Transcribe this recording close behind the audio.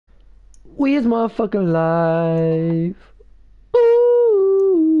We is motherfucking live.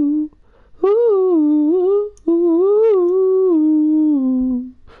 Ooh, ooh, ooh,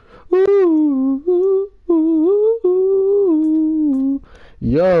 ooh, ooh.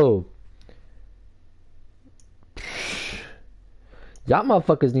 Yo, y'all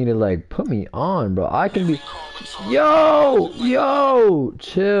motherfuckers need to like put me on, bro. I can be. Yo,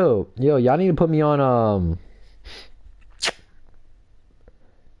 chill. Yo, y'all need to put me on.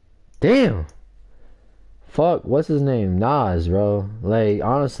 Damn. Fuck, what's his name? Nas, bro. Like,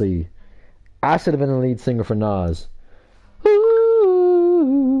 honestly, I should have been the lead singer for Nas.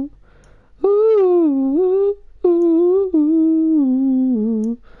 Ooh, ooh,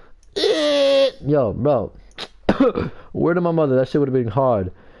 ooh. Yo, bro. Word of my mother, that shit would have been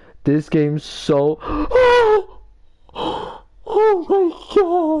hard. This game's so. Oh my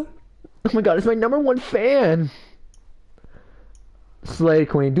god. Oh my god, it's my #1 fan. Slay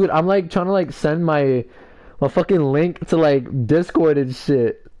Queen. Dude, I'm like trying to like send my fucking link to like Discord and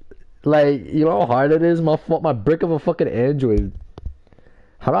shit. Like, you know how hard it is? My brick of a fucking Android.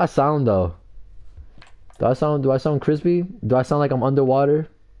 How do I sound though? Do I sound crispy? Do I sound like I'm underwater?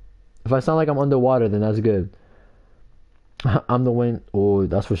 If I sound like I'm underwater, then that's good. I'm the win. Oh,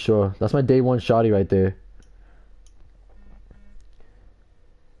 that's for sure. That's my day one shotty right there.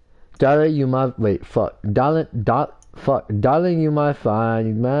 Darling, you my wait, fuck. Darling, you my fine.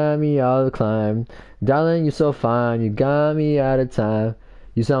 You got me all the climb. Darling, you so fine. You got me out of time.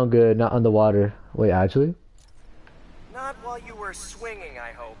 You sound good, not underwater. Wait, actually? Not while you were swinging,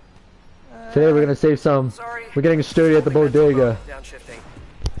 I hope. Today we're gonna save some. Sorry. We're getting sturdy at the bodega. Downshifting.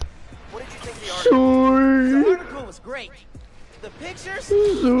 What did you think of the article? Sorry. The article was great. The pictures?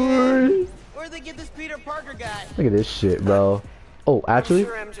 Sorry. Where'd they get this Peter Parker guy? Look at this shit, bro. Oh, actually,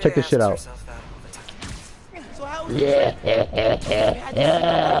 check this shit out. So how was it? You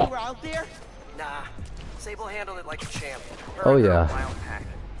were out there? Nah. Sable handled it like a champ. Oh yeah.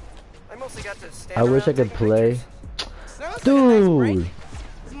 I mostly got to stand I wish I around could taking play. pictures. Sounds Dude. like a nice break.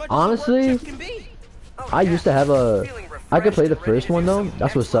 As much as a Honestly, work trip can be. Oh, I yeah. used to have a. Feeling I could play the refreshed and ready first to one do though. some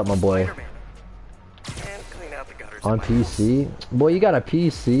That's what's up, my boy. Spiderman. And clean out the gutters On at my house. PC, boy, you got a The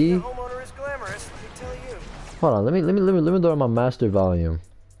PC. homeowner is glamorous, let me tell you. Hold on, let me lower my master volume.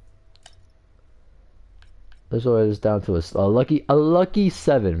 Let's lower this down to a lucky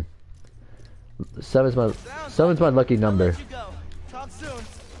 7. Seven's my lucky number. Let you go. Talk soon.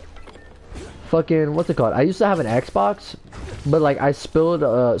 Fucking what's it called? I used to have an Xbox, but like I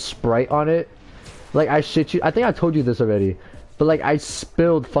spilled Sprite on it. Like I shit you. I think I told you this already. But like I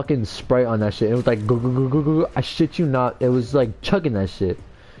spilled fucking Sprite on that shit. It was like go go go go go. I shit you not. It was like chugging that shit.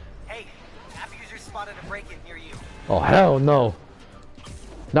 Hey, app user spotted a break-in near you. Oh hell no.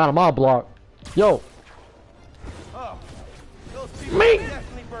 Not on my block. Yo, Oh, those people me,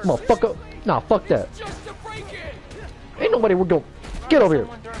 definitely burned. motherfucker. Nah, fuck that. Just a break-in. Ain't nobody will go. Get over here.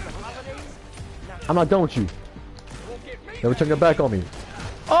 Someone during the holidays? I'm not done with you. Won't get me. Never turn your back on me.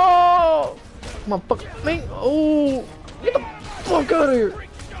 Oh, motherfucker. Me. Oh, get the fuck out of here.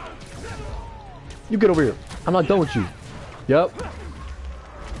 You get over here. I'm not done with you. Yep.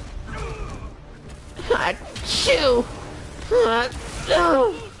 Achoo.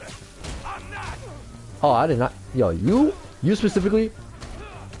 Oh, I did not. Yo, you specifically.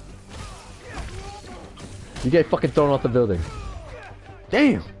 You get fucking thrown off the building.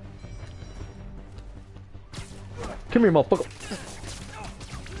 Damn. Come here, motherfucker.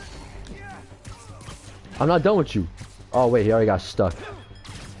 I'm not done with you. Oh wait, he already got stuck.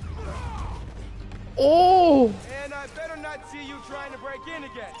 Oh! And I better not see you trying to break in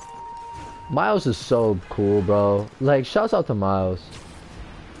again. Miles is so cool, bro. Like, shouts out to Miles.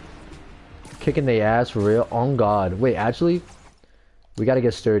 Kicking the ass for real. On God. Wait, actually, we gotta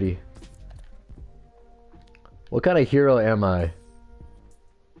get sturdy. What kind of hero am I?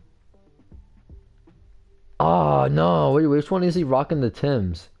 Oh no! Wait, which one is he rocking the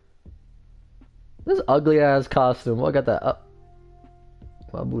Timbs? This ugly ass costume. Oh, I got that up.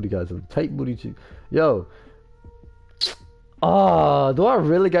 My booty got some tight booty too. Yo. Oh, do I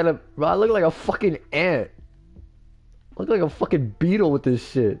really gotta? Bro, I look like a fucking ant. I look like a fucking beetle with this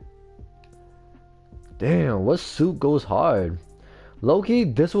shit. Damn, what suit goes hard? Low-key,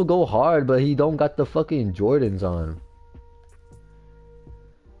 this will go hard, but he don't got the fucking Jordans on.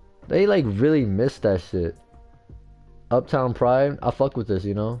 They like really missed that shit. Uptown Pride, I fuck with this,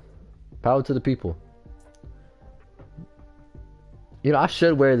 you know? Power to the people. You know, I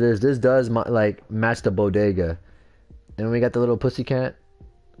should wear this. This does like match the bodega. And we got the little pussycat.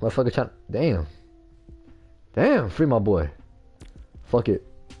 Motherfucker trying. Damn. Damn, free my boy. Fuck it.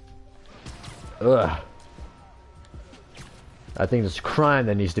 Ugh. I think it's crime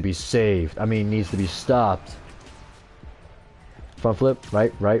that needs to be saved. I mean, needs to be stopped. Front flip,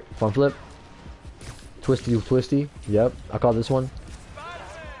 right, front flip. Twisty, twisty. Yep, I call this one.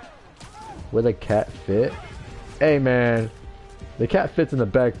 Where the cat fit? Hey man, the cat fits in the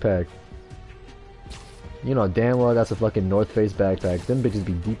backpack. You know damn well that's a fucking North Face backpack. Them bitches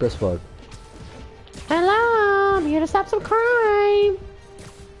be deep as fuck. Hello, I'm here to stop some crime.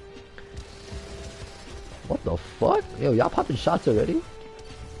 What the fuck? Yo, y'all popping shots already?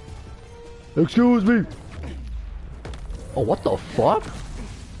 Excuse me. Oh, what the fuck?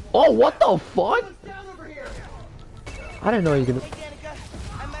 Oh, what the fuck? I didn't know you could.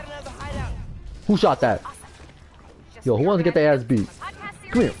 Who shot that? Yo, who wants to get their ass beat?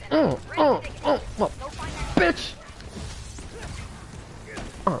 Come here. Bitch.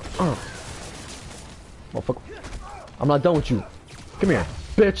 Motherfucker. I'm not done with you. Come here,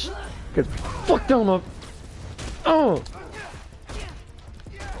 bitch. Get fuck down up.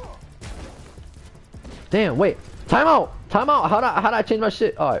 Damn, wait. Time out. Time out. How'd I change my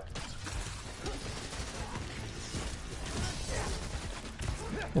shit? Alright.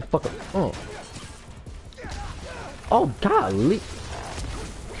 Motherfucker. Oh, golly.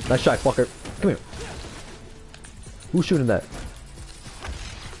 Nice shot, fucker. Come here. Who's shooting that?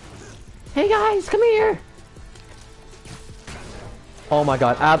 Hey guys, come here. Oh my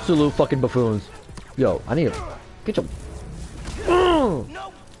god, absolute fucking buffoons. Yo, I need to get your. No,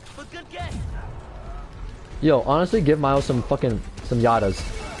 but good guess. Yo, honestly, give Miles some yadas.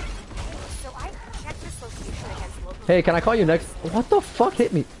 So I checked this location against local. Hey, can I call you next? What the fuck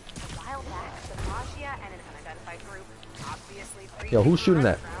hit me? A while back, the Magia and an unidentified group, obviously free. Yo, who's shooting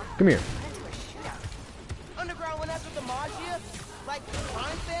that? Come here. Went into a shootout. Underground went after the Magia? Like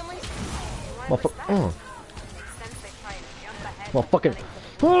crime families? Motherfucker. Makes sense they try and jump ahead. Motherfucking.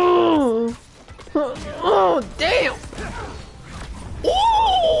 Oh, damn.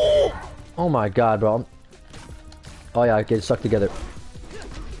 Oh my god, bro. Oh yeah, get sucked together.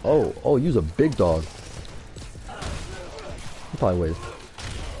 Oh, use a big dog. He probably weighs.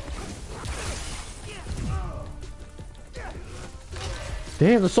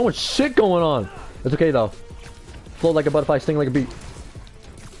 Damn, there's so much shit going on. It's okay though. Float like a butterfly, sting like a bee.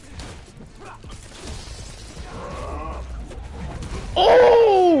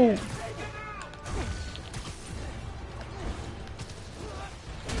 Oh!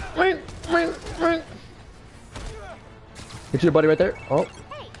 Get your buddy right there. Oh.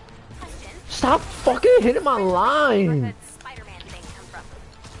 Hey, question. Stop fucking hitting my Where line. did Spiderman thing come from?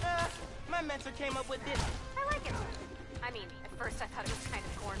 My mentor came up with this. I like it. I mean, at first I thought it was kind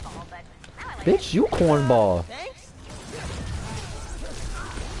of cornball, but now I like Bitch, you cornball. Thanks.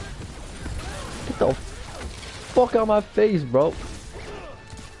 Get the fuck out of my face, bro.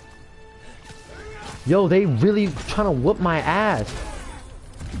 Yo, they really trying to whoop my ass.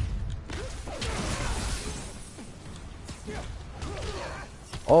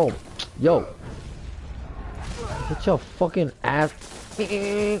 Oh, yo. Get your fucking ass.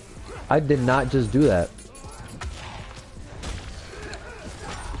 I did not just do that.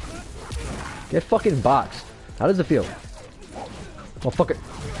 Get fucking boxed. How does it feel? Motherfucker.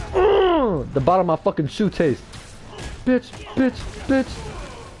 The bottom of my fucking shoe taste. Bitch, bitch, bitch.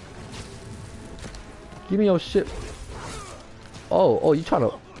 Give me your shit. Oh, you trying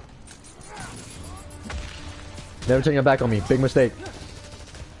to... Never turn your back on me. Big mistake.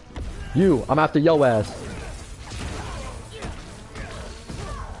 You, I'm after yo ass.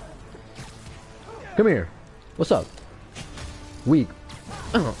 Come here. What's up? Weak.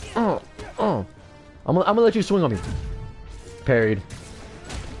 I'm gonna let you swing on me. Parried.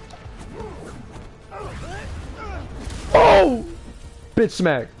 Oh! Bitch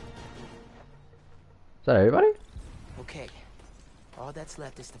smack. Is that everybody? Okay. All that's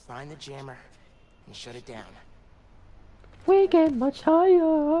left is to find the jammer and shut it down. We get much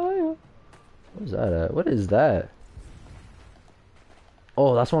higher. What is that at? What is that?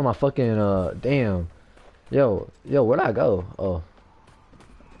 Oh, that's one of my fucking, damn. Yo, where'd I go? Oh.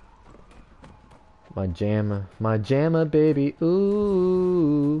 My jammer, baby.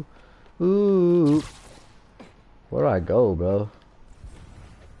 Ooh. Where'd I go, bro?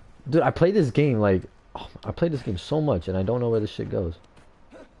 Dude, I play this game like... Oh, I played this game so much and I don't know where this shit goes.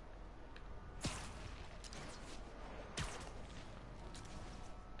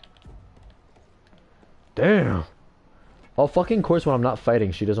 Damn. Oh, fucking course when I'm not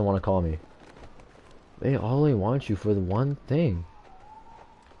fighting, she doesn't want to call me. They only want you for the one thing.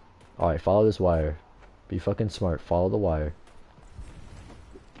 Alright, follow this wire. Be fucking smart. Follow the wire.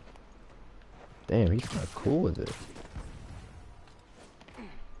 Damn, he's not cool with it.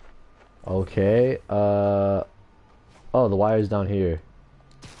 Okay, Oh, the wire's down here.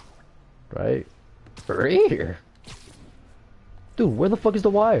 Right? Right here. Dude, where the fuck is the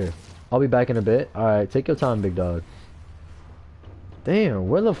wire? I'll be back in a bit. Alright, take your time, big dog. Damn,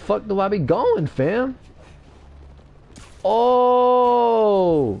 where the fuck do I be going, fam?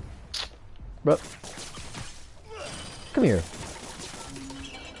 Oh! Bro. Come here.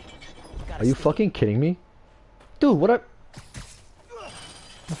 Are you fucking kidding me? Dude, what I...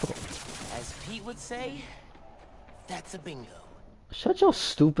 As Pete would say, that's a bingo. Shut your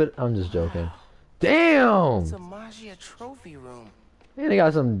stupid... I'm just joking. Damn! It's a Magia trophy room. Hey, they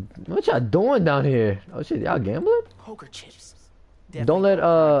got some... What y'all doing down here? Oh shit, y'all gambling? Poker chips. Don't let,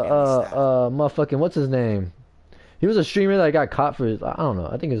 motherfucking... What's his name? He was a streamer that got caught for... I don't know.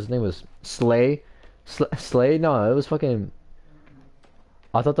 I think his name was Slay. Slay? No, it was fucking...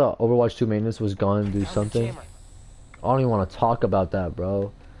 I thought the Overwatch 2 maintenance was gonna do something. I don't even want to talk about that,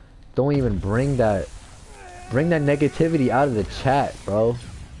 bro. Don't even bring that negativity out of the chat, bro.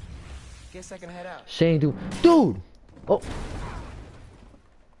 Guess I can head out. Shane, dude! Oh.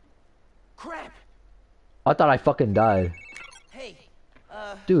 Crap! I thought I fucking died. Hey,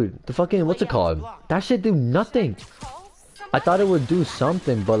 Dude, the fucking... What's it called? That shit do nothing. I thought it would do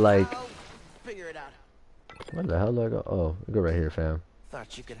something, but like... I'll figure it out. Where the hell do I go? Oh, I go right here, fam.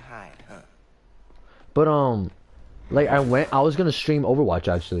 Thought you could hide, huh? But, like, I was gonna stream Overwatch,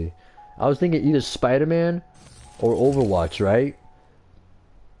 actually. I was thinking either Spiderman or Overwatch, right?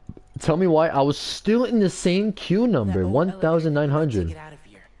 Tell me why I was still in the same queue number, 1,900.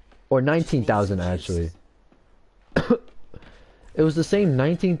 Or 19,000, actually. It was the same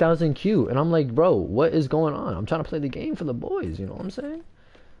 19,000 queue, and I'm like, bro, what is going on? I'm trying to play the game for the boys, you know what I'm saying?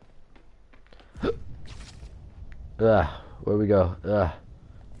 Where we go?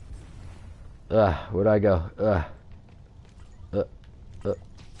 Where'd I go?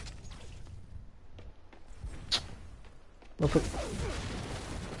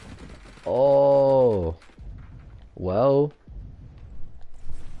 Oh. Well.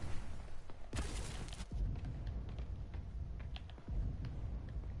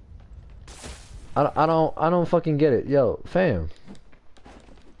 I don't fucking get it. Yo, fam.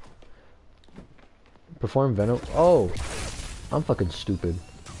 Perform Venom. Oh. I'm fucking stupid.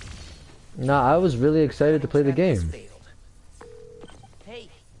 Nah, I was really excited to play the game. Hey,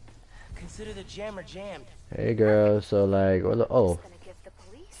 consider the jammer jammed. Hey girl, so like, what the, oh. Gonna give the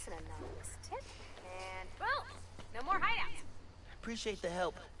police an anonymous tip, and boom, no more hideouts. Appreciate the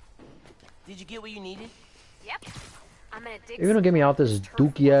help. Did you get what you needed? Yep. I'm gonna dig. You're gonna get me off this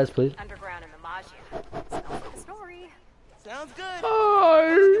dookie ass place. Underground in the Magia. Smells like a story. Sounds good.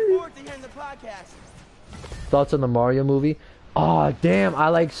 Hi. Looking forward to hearing the podcast. Thoughts on the Mario movie? Oh damn, I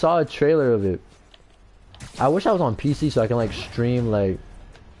like saw a trailer of it. I wish I was on PC so I can like stream like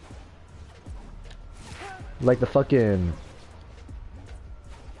the fucking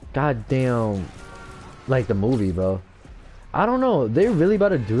goddamn like the movie, bro. I don't know, they really about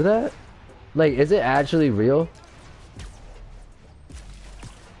to do that? Like, is it actually real?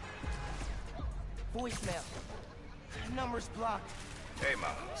 Voicemail. Number's blocked. Hey,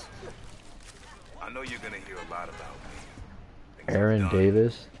 Miles. I know you're gonna hear a lot about me. Things I've Aaron done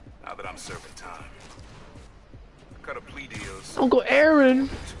Davis. Now that I'm serving time. I cut a plea deals Uncle Aaron.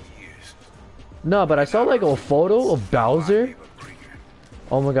 2 years. No, but I saw like a photo of Bowser. I gave up Krieger.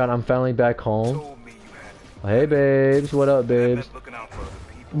 Oh my god, I'm finally back home. Told me you had Hey babes, what up I babes? meant looking out for other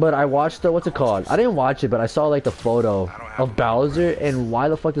people. But I watched the, what's it called? I didn't watch it, but I saw like the photo of Bowser, and why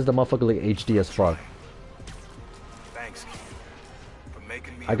the fuck does the motherfucker look HD as fuck? Thanks, kid, for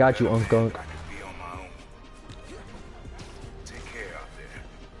making me I got you, a better Uncle. man I could be on my own. Take care out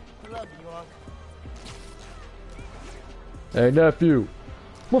there. Love you, Unc. Hey nephew,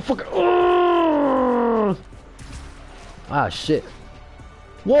 motherfucker! Oh! Ah shit!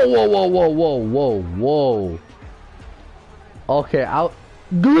 Whoa, whoa, whoa, whoa, whoa, whoa, whoa! Okay, out.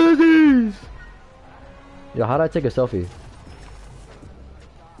 Glizzies! Yo, how do I take a selfie?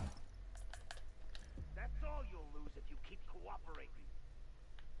 That's all you'll lose if you keep cooperating.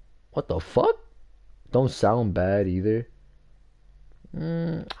 What the fuck? Don't sound bad either.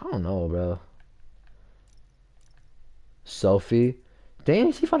 I don't know, bro. Selfie. Damn,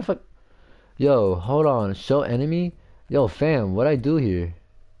 is he finna fuck? Yo, hold on. Show enemy. Yo, fam, what I do here?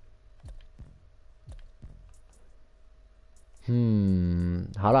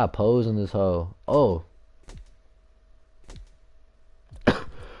 How do I pose in this hoe? Oh.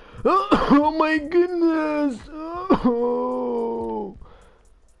 Oh my goodness. Oh.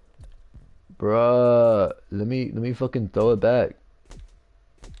 Bruh, let me fucking throw it back.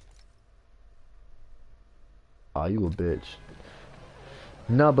 Aw, you a bitch.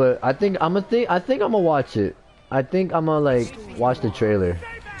 No, but I think I'm gonna watch it. I think I'm gonna like watch the trailer.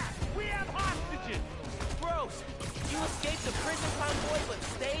 We have hostages. Gross. You escaped the prison convoy but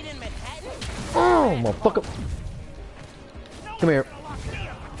stayed in Manhattan? Oh, motherfucker! Come here.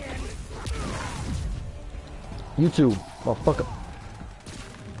 You too, motherfucker.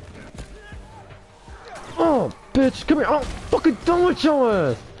 Oh, bitch, come here. I'm fucking done with your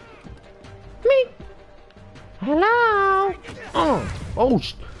ass. Me. Hello. Oh,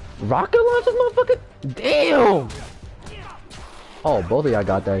 rocket launchers, motherfucker. Damn. Oh, both of y'all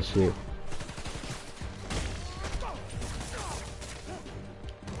got that shit.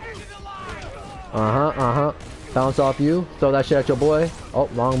 Bounce off you. Throw that shit at your boy. Oh,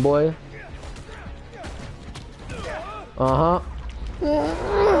 wrong boy. I'm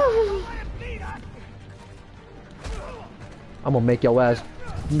gonna make your ass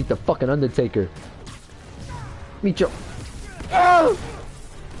meet the fucking Undertaker. Meet your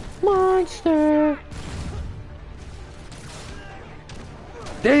monster.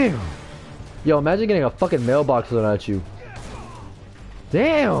 Damn. Yo, imagine getting a fucking mailbox thrown at you.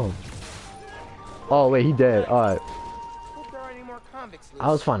 Damn. Oh wait, he dead. Alright. Hope there aren't any more convicts loose. I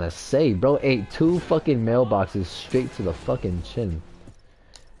was trying to say, bro ate 2 fucking mailboxes straight to the fucking chin.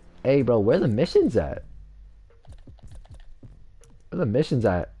 Hey, bro, where the missions at? Where the missions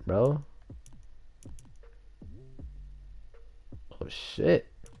at, bro? Oh shit.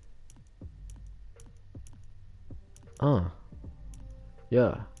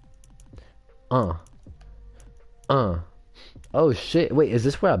 Yeah. Oh shit. Wait, is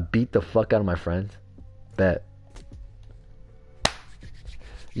this where I beat the fuck out of my friends? Bet.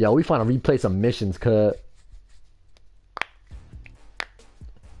 Yo, we finna replay some missions, cut.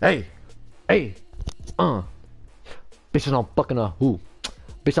 Hey! Hey! Bitch, I'm fucking who?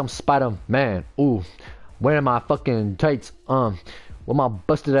 Bitch, I'm Spider-Man. Ooh. Wearing my fucking tights. With my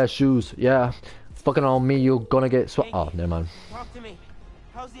busted ass shoes. Yeah. Fucking on me, you gonna get oh, never mind. Talk to me.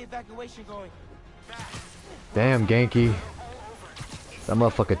 How's the evacuation going? Damn, Genki. That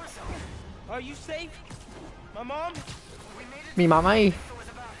motherfucker. Are you safe? My mom? Me, mama. You're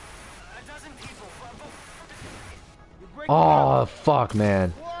breaking Oh, fuck,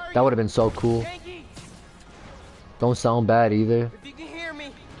 man. That would have been so cool. Yankee, Don't sound bad either. if you can hear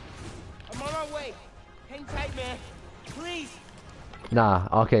me, I'm on our way. Hang tight, man. Please. Nah,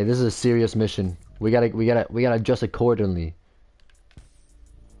 okay, this is a serious mission. We gotta adjust accordingly.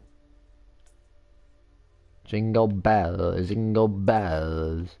 Jingle bells, jingle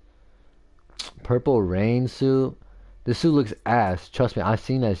bells. Purple rain suit. This suit looks ass. Trust me, I've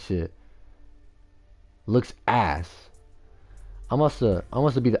seen that shit. Looks ass. I must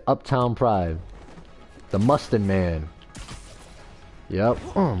be the Uptown Pride. The Mustang Man. Yep.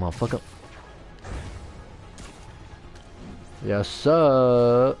 Oh, motherfucker. Yes,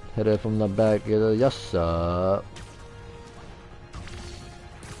 sir. Hit it from the back. Yes, sir.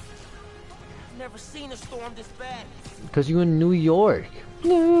 I've never seen a storm this bad. Because you in New York.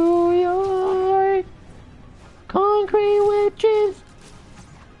 New York. Concrete witches.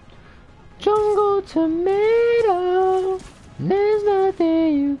 Jungle tomato. There's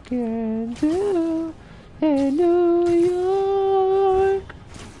nothing you can do in New York.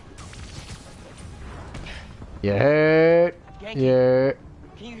 You heard? Genki, Yeah.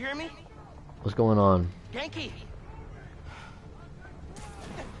 can you hear me? What's going on? Genki.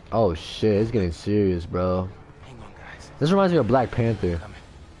 Oh shit, it's getting serious, bro. Hang on, guys. This reminds me of Black Panther.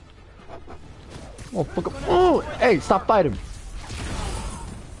 Oh, fuck up. Oh, hey, stop fighting.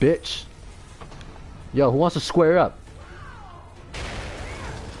 Bitch. Yo, who wants to square up?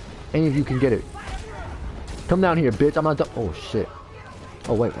 Any of you can get it. Come down here, bitch. I'm not done. Oh, shit.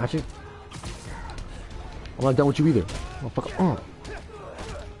 Oh, wait, actually. I'm not done with you either. Oh, fuck up.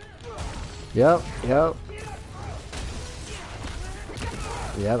 Yep, yep.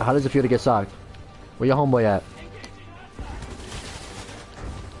 Yep, how does it feel to get socked? Where your homeboy at?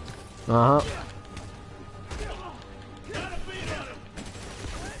 Uh-huh.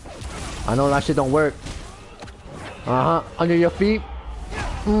 I know that shit don't work. Uh-huh. Under your feet.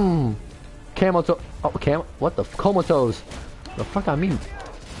 Camel toe. Oh, camel. What the? Comatose. The fuck I mean?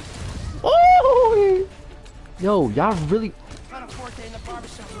 Oh! Yo, y'all really. Found a forte in the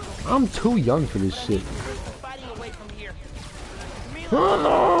barbershop. I'm too young for this shit. Fighting away from here. Oh,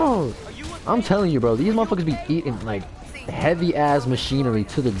 no! Are you with I'm me? telling you, bro. These motherfuckers be eating like heavy ass machinery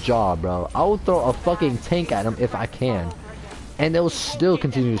to the jaw, bro. I will throw a fucking tank at them if I can, and they'll still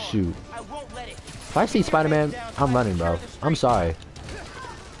continue to shoot. I won't let it. If I see Spider-Man, I'm running, bro. I'm sorry.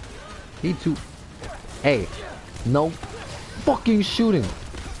 He too. Hey, no fucking shooting.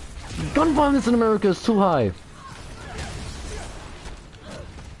 Gun violence in America is too high.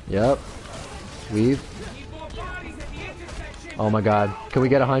 Yep. Weave. Oh my god. Can we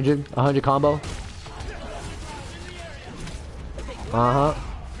get 100? 100 combo? Uh-huh.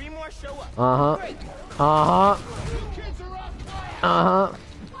 3 more show up. Uh-huh. Great. Uh-huh. Uh-huh.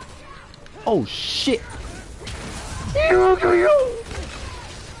 Oh shit.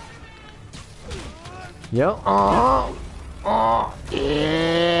 Yo. Uh-huh. Oh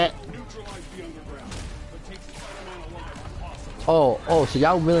yeah. Oh, so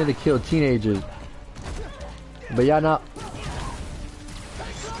y'all willing to kill teenagers. But y'all not.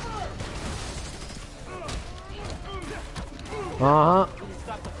 Uh-huh.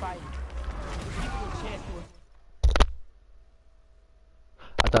 Stop the fight. Give you a chance to.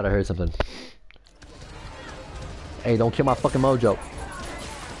 I thought I heard something. Hey, don't kill my fucking mojo.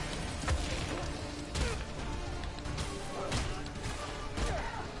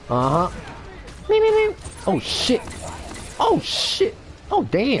 Uh-huh. Me. Oh shit. Oh shit. Oh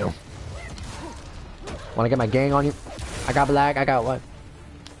damn. Wanna get my gang on you? I got black, I got what?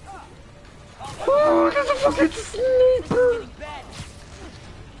 Oh, there's a fucking sniper.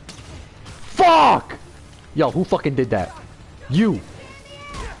 Fuck! Yo, who fucking did that? You.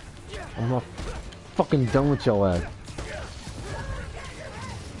 I'm not fucking done with your ass.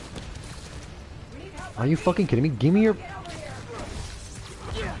 Are you fucking kidding me? Give me your...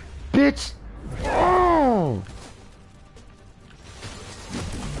 Bitch! Oh!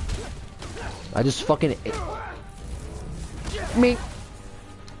 I just fucking... Me!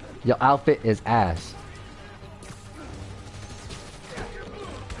 Your outfit is ass.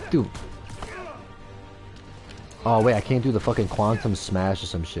 Dude. Oh wait, I can't do the fucking quantum smash or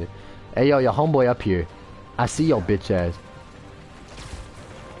some shit. Hey yo, your homeboy up here. I see your bitch ass.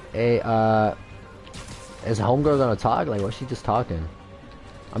 Hey, is homegirl gonna talk? Like, what's she just talking?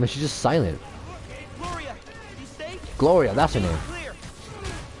 I mean, she's just silent. Gloria, you safe? Gloria, that's her name. Clear.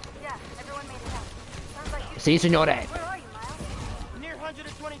 Yeah, everyone made it out. Sounds like you. Si, senore. Where are you, Miles? Near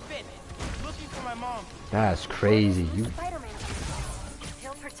 125th. Looking for my mom. That's crazy. You. Spiderman.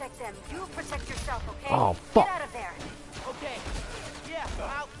 He'll protect them. You protect yourself, okay? Oh, fuck. Get out of there. Okay. Yeah,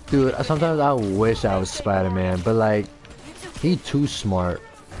 out. Dude, sometimes I wish I was Spider-Man, but like, he too smart.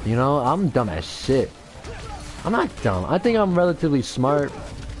 You know, I'm dumb as shit. I'm not dumb. I think I'm relatively smart.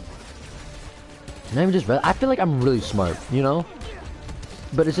 Not even just I feel like I'm really smart, you know?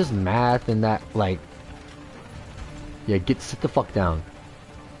 But it's just math and that, like... Yeah, sit the fuck down.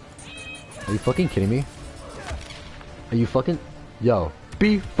 Are you fucking kidding me? Are you fucking... Yo,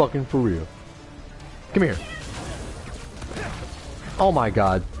 be fucking for real. Come here. Oh my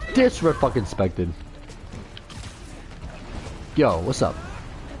god. Disrespected. Yo, what's up?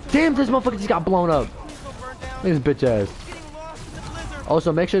 Damn, this motherfucker just got blown up. Look at this bitch ass. Getting lost in the blizzard.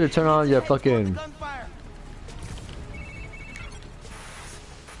 Also, make sure to turn on your fucking... Gunfire.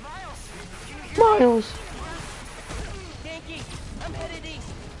 Miles! Yankee, I'm headed east.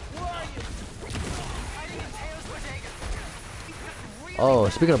 Where are you? Oh,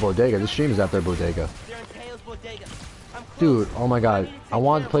 speaking of bodega, this stream is after bodega. They're in Teo's bodega. I'm close. Dude, oh my god. need to take I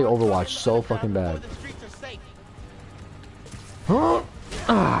wanted to play care of Overwatch what's so going fucking down bad. before the streets are safe. Huh?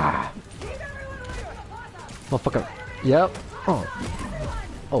 Ah. Motherfucker. Yep. Oh.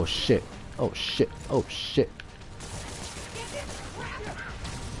 Oh shit. Oh shit. Oh shit.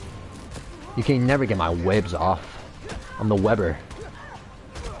 You can never get my webs off. I'm the Weber.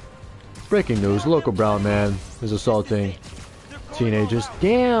 Breaking news. Local brown man is assaulting teenagers.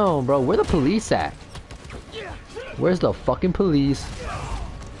 Damn, bro. Where the police at? Where's the fucking police?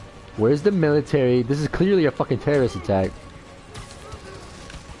 Where's the military? This is clearly a fucking terrorist attack.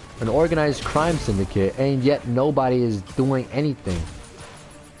 An organized crime syndicate, and yet nobody is doing anything.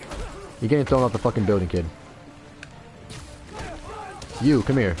 You're getting thrown off the fucking building, kid. You,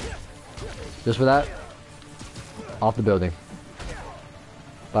 come here. Just for that? Off the building.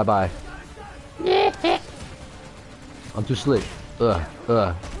 Bye-bye. I'm too slick.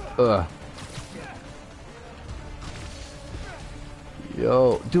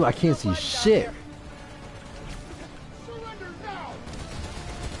 Yo, dude, I can't see shit.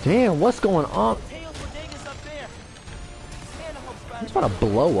 Damn, what's going on? Teo's bodega's up there. Man, I hope Spider-Man- It's about to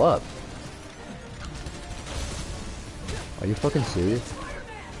blow up. Are you fucking serious?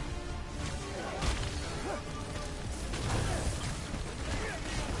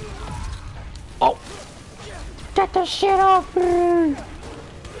 Oh! Get the shit off me!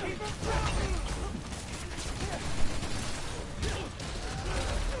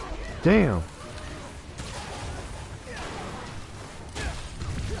 Damn.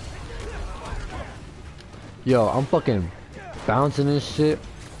 Yo, I'm fucking bouncing this shit.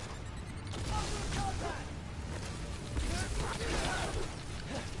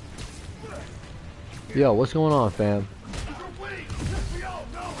 Yo, what's going on, fam?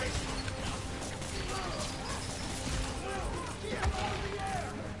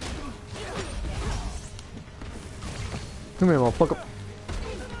 Come here, motherfucker.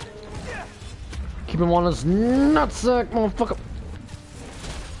 Keep him on his nutsack, motherfucker.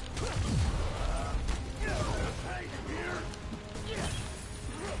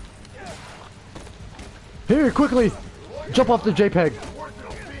 Here, quickly! Jump off the JPEG.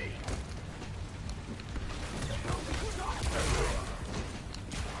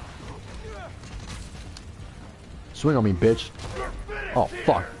 Swing on me, bitch. Oh,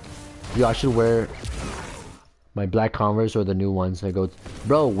 fuck. Yo, I should wear my black Converse or the new ones. I go,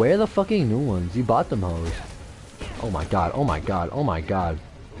 bro, wear the fucking new ones. You bought them, hoes. Oh my god, oh my god, oh my god.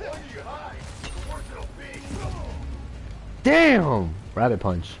 Damn! Rabbit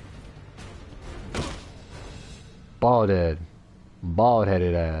punch. Bald head. Bald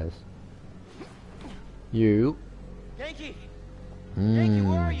headed ass. You. Yankee! Yankee,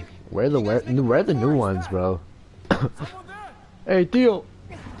 where are you? Where the new ones, bro? Hey, Theo.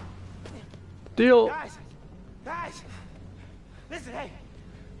 Theo. Guys! Listen, hey!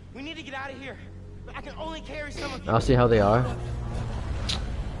 We need to get out of here. I can only carry some of you. I'll see how they are.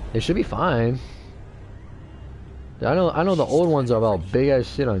 They should be fine. I know the old ones are about big ass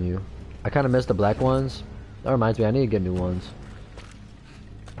shit on you. I kind of miss the black ones. That reminds me, I need to get new ones.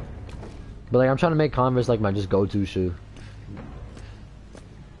 But like, I'm trying to make Converse like my just go-to shoe.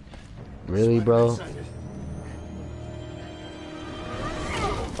 Really, bro?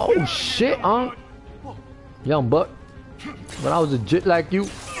 Oh shit, young buck. When I was legit like you.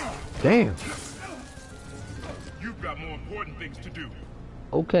 Damn. You've got more important things to do.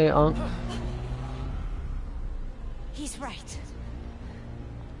 Okay, He's right.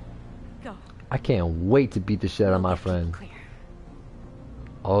 Go. I can't wait to beat the shit out of my friend. Clear.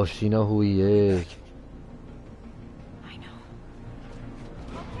 Oh, she know who he is. I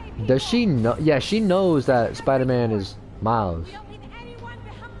know. Does she know? Yeah, she knows that Spider-Man is Miles. We don't leave anyone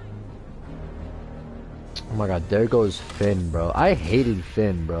behind. Oh my god, there goes Finn, bro. I hated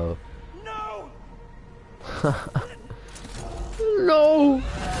Finn, bro. No! No!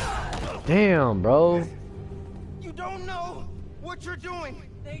 Damn, bro. You don't know what you're doing.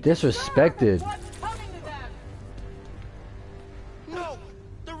 Disrespected. No!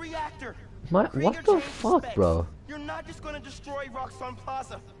 The reactor! What Krieger the changed fuck, specs. bro? You're not just gonna destroy Roxxon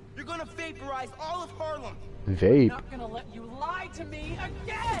Plaza. You're gonna vaporize all of Harlem. Vape. Not gonna let you lie to me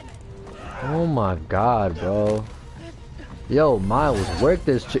again! Oh my god, bro. Yo, Miles, work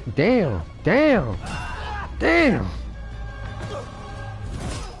this chick. Damn. Damn. Damn.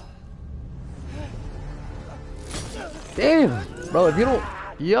 Damn. Bro, if you don't...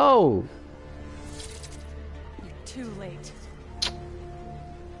 Yo. You're too late.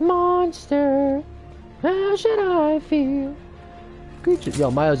 Monster. How should I feel?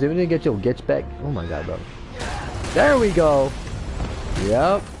 Yo, Miles, if you didn't get your gets back. Oh my god, bro. There we go.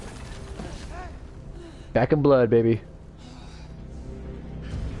 Yep. Back in blood, baby.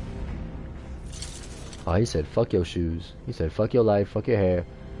 Oh, he said, fuck your shoes. He said, fuck your life, fuck your hair,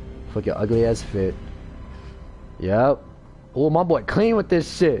 fuck your ugly ass fit. Yep. Oh, my boy clean with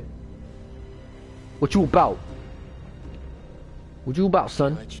this shit. What you about? What you about,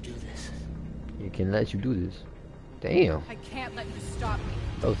 son? Let you do this. You can let you do this. Damn. I can't let you stop me.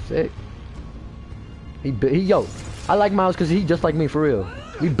 So sick. Yo, I like Miles because he just like me for real.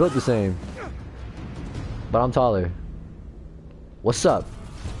 We built the same. But I'm taller. What's up?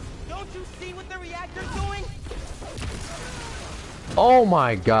 Don't you see what the reactor's doing? Oh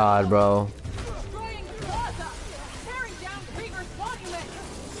my god, bro. Destroying the plaza! Tearing down Krieger's monument!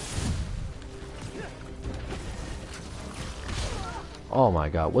 Oh my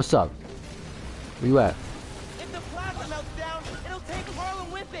god, what's up? Where you at? If the plaza melts down, it'll take Harlem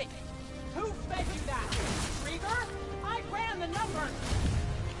with it. Who fed you that? Krieger? I ran the numbers!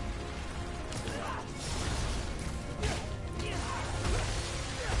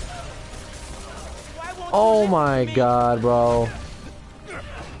 Why won't Oh you listen my to me? god, bro.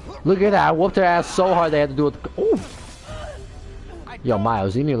 Look at that, I whooped her ass so hard they had to do it. Ooh. I Yo, don't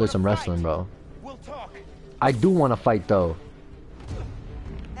Miles, you need to learn wanna some wrestling, fight. bro. We'll talk I do want to fight, though.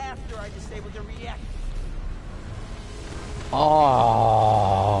 after I disable the reactor.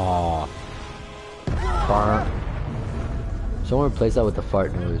 Oh. Fart. Someone replace that with the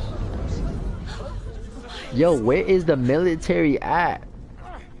fart noise. Yo, where is the military at?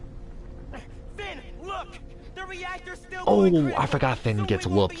 Finn, look! The reactor's still Oh, going crazy, I forgot Finn so gets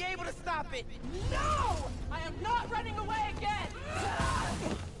we won't whooped. be able to stop it. No! I am not running away again!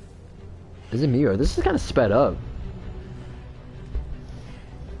 Is it me or this is kind of sped up?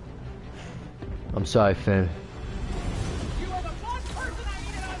 I'm sorry, Finn. You are the one person I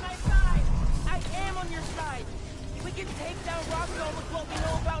needed on my side! I am on your side. We can take down Roxxon with what we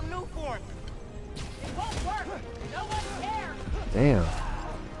know about Newform. It won't work! No one cares! Damn.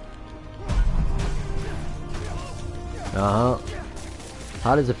 Uh-huh.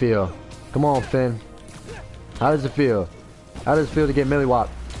 How does it feel? Come on, Finn. How does it feel? How does it feel to get milliwatt?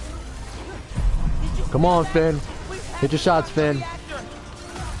 Come on, Finn. Hit your shots, Finn.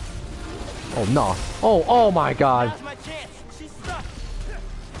 Oh, no. Oh my God. Now's my chance. She's stuck.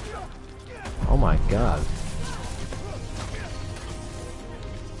 Oh my God.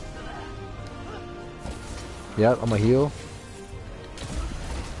 Yep, I'm a heal.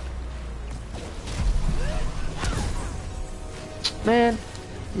 Man,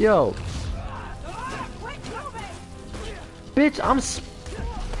 yo. Bitch,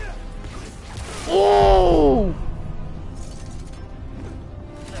 oh!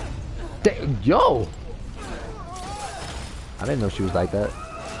 Yo! I didn't know she was like that.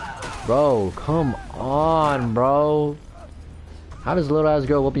 Bro, come on, bro. How does a little ass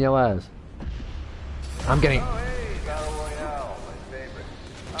girl whooping your ass? I'm getting...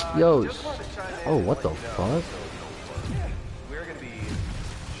 Yo. Oh, what the fuck? We're gonna be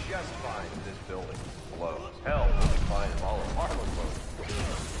just fine if this building blows. Hell, we'll be fine if all of Harlem blows.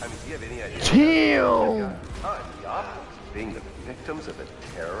 I mean, do you have any idea? Damn! The optics of being the victims of a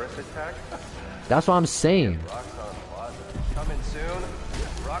terrorist attack? That's what I'm saying. Roxxon Plaza. Coming soon.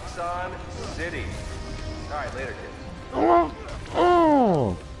 Roxxon City. Alright, later, kids.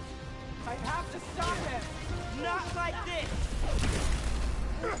 Oh! I have to stop him. Not like this.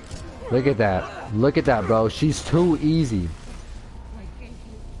 Look at that. Look at that, bro. She's too easy.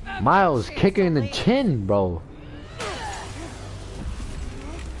 Miles, kick her in the chin, bro.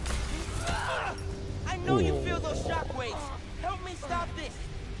 I know you feel those shockwaves. Help me stop this.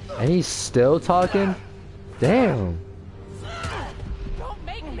 And he's still talking? Damn. Don't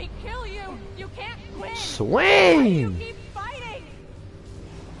make me kill you. You can't win. Swing! Keep fighting.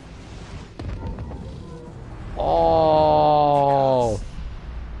 Oh!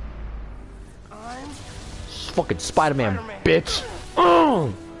 It's fucking Spiderman, bitch!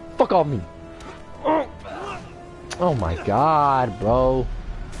 Fuck off me! Oh my God, bro!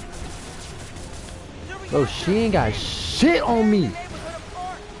 Bro, she ain't got shit on me!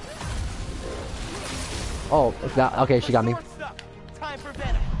 Oh, that, okay, she got me. Time for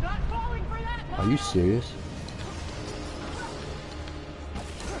Venom. Not falling for that. Are you serious?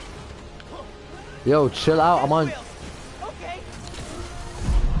 Yo, chill out. I'm on. Okay.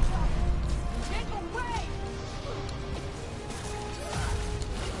 Get away.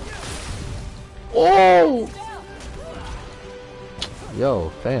 Oh! Yo,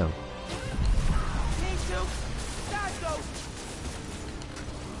 fam. Me too. That goes.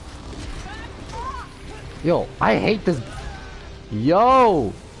 Yo, I hate this.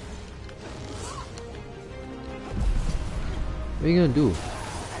 Yo! What are you gonna do? I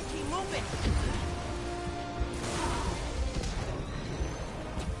keep moving.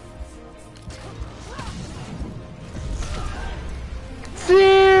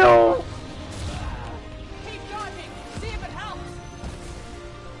 Seal! Keep dodging. See if it helps.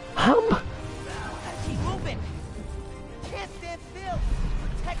 I keep moving. Can't stand still.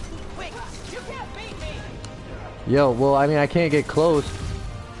 Protect me quick. You can't beat me. Yo, well, I mean, I can't get close.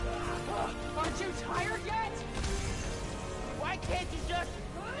 Aren't you tired yet? Why can't you just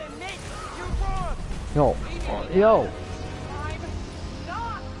admit you're wrong? Yo. I'm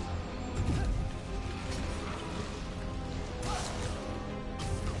not.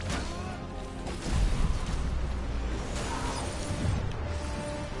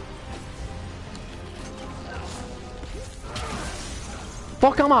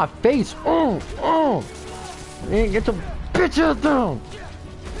 Fuck on my face. Man, get your bitch ass down.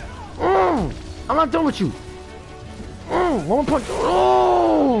 I'm not done with you. One punch.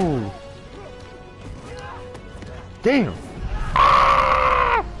 Oh! Damn.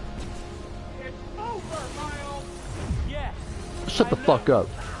 Ah! It's over, Miles. Yeah. Shut the fuck up.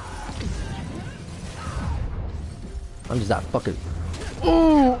 I'm just that fucking.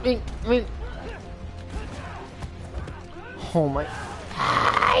 Ooh! Oh my.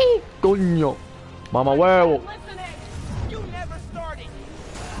 Ay, coño. Mama huevo. Listening. You never started.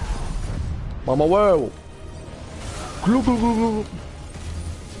 Mama huevo. Glu, glu, glu, glu.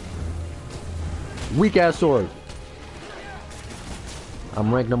 Weak ass sword.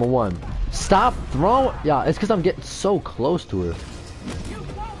 I'm ranked number 1. Stop throwing. Yeah, it's because I'm getting so close to her. You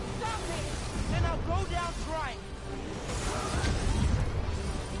won't stop me. Then I'll go down trying.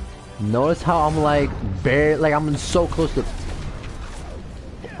 Notice how I'm like bare, like I'm so close to.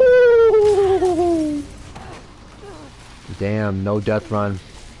 Damn, no death run.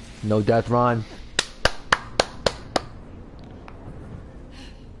 No death run.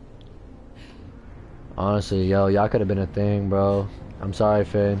 Honestly, yo, y'all could have been a thing, bro. I'm sorry,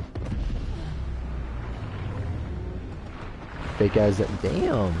 Finn. Fake ass.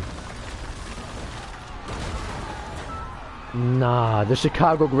 Damn. Nah, the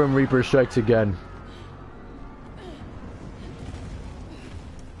Chicago Grim Reaper strikes again.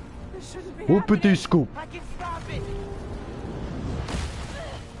 This shouldn't be Whoopity happening. scoop. I can stop it.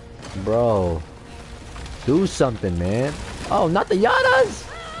 Bro. Do something, man. Oh, not the Yadas!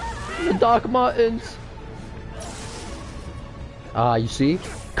 The Dark Mountains. Ah, you see?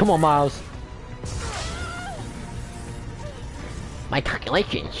 Come on, Miles. My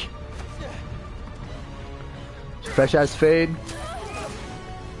calculations. Fresh ass fade.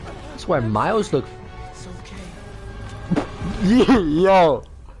 I swear, Miles look. It's okay. Yo,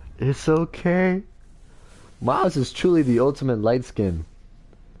 it's okay. Miles is truly the ultimate light skin.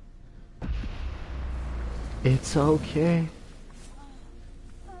 It's okay.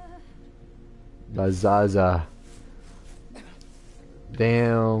 La Zaza.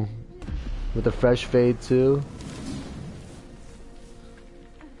 Damn. With the fresh fade too.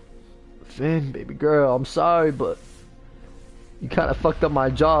 Finn, baby girl, I'm sorry, but you kind of fucked up my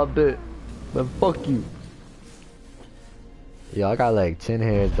job a bit. But fuck you. Yo, I got like 10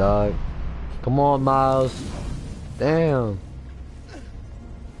 hairs, dog. Come on, Miles. Damn.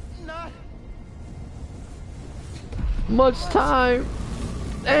 Not. Much time.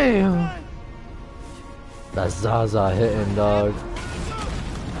 Damn. That Zaza hitting, dog.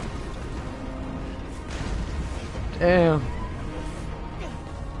 Damn.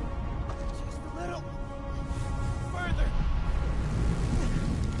 Just a little further.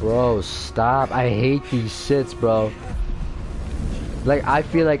 Bro, stop. I hate these shits, bro. Like, I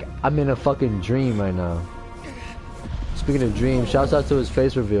feel like I'm in a fucking dream right now. Speaking of dreams, shouts out to his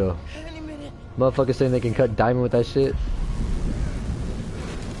face reveal. Any minute. Motherfuckers saying they can cut diamond with that shit.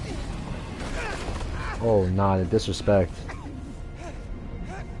 Oh, nah, the disrespect.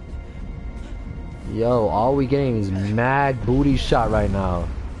 Yo, all we getting is mad booty shot right now.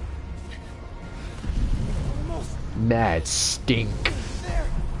 Almost Mad stink. there.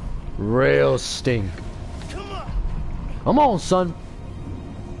 Real stink. Come on. Come on, son.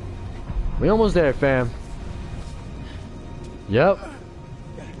 We almost there, fam. Yep.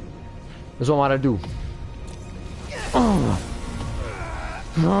 That's what I want to do.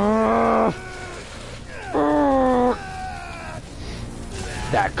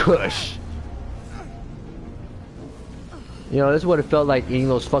 That kush. You know, this is what it felt like eating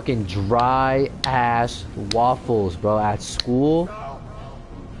those fucking dry ass waffles, bro, at school.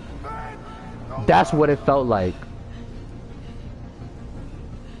 That's what it felt like.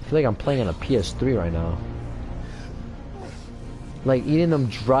 I feel like I'm playing on a PS3 right now. Like eating them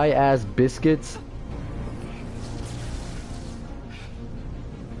dry ass biscuits.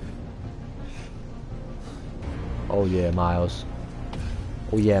 Oh yeah, Miles.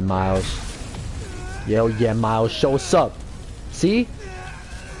 Oh yeah, Miles. Yeah, oh yeah, Miles. Show us up. See?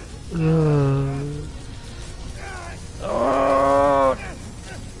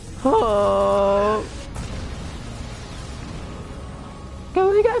 Oh. Go,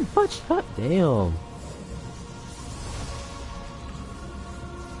 we got much up. Damn.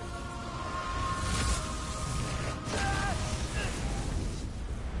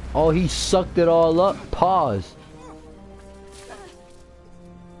 Oh, he sucked it all up. Pause.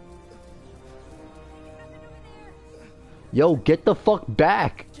 Yo, get the fuck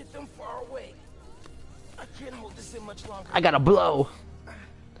back. Get them far away. I can't hold this in much longer. I gotta blow.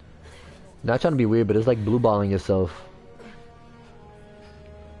 Not trying to be weird, but it's like blue balling yourself.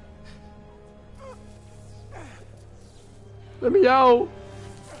 Let me out.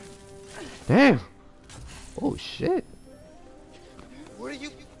 Damn. Oh shit. What are you?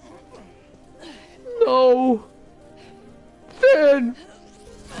 No. Finn.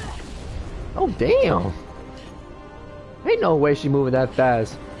 Oh damn. Ain't no way she moving that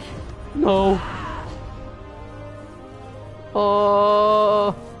fast. No.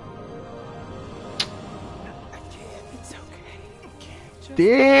 Oh. I can't. It's okay. I can't. Just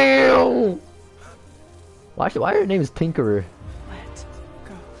Damn. Why her name is Tinkerer? let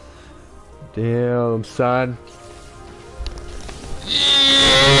go. Damn, son.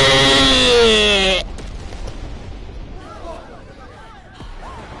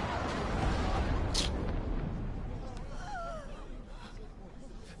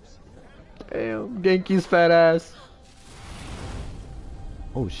 Damn, Genki's fat ass.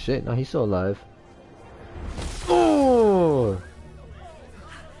 Oh shit, no, he's still alive. Oh!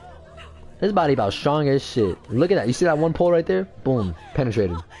 His body about strong as shit. Look at that. You see that one pole right there? Boom.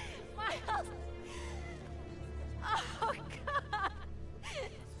 Penetrated. Miles! Oh, God!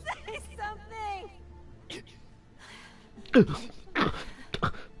 Say something!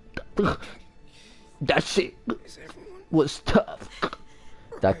 That shit was tough.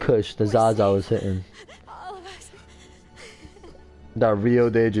 That Kush, the Zaza was hitting. All of us. That Rio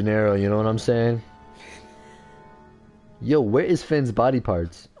de Janeiro, you know what I'm saying? Yo, where is Finn's body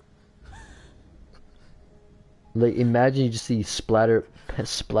parts? Like, imagine you just see splatter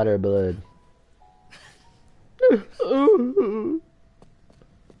blood.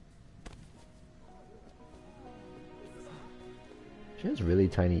 She has really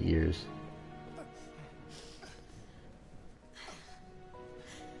tiny ears.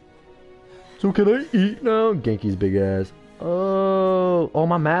 So can I eat now? Genki's big ass. Oh,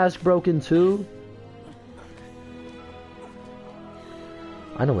 my mask broken too?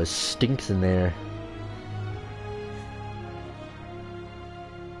 I know it stinks in there.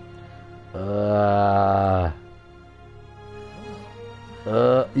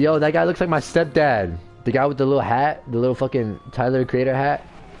 Yo, that guy looks like my stepdad. The guy with the little hat, the little fucking Tyler Creator hat.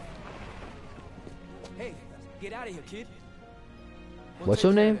 Hey, get out of here, kid. What's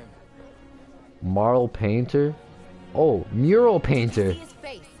your name? Marl Painter? Oh, Mural Painter. See his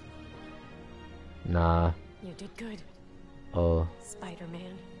face. Nah. You did good, Oh.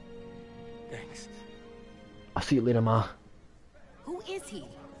 Spider-Man. Thanks. I'll see you later, Ma. Who is he?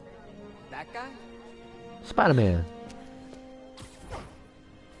 That guy? Spider-Man.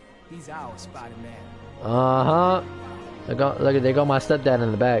 He's our Spider-Man. Uh-huh. They got my stepdad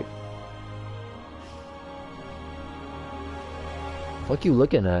in the back. Fuck you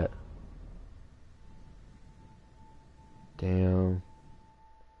looking at? Damn.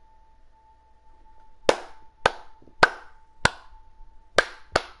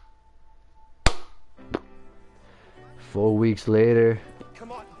 Four weeks later.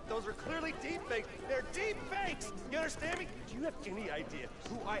 Come on, those are clearly deep fakes. They're deep fakes. You understand me? Do you have any idea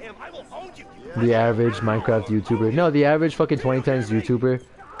who I am? I will own you. The average Minecraft YouTuber. No, the average fucking 2010s YouTuber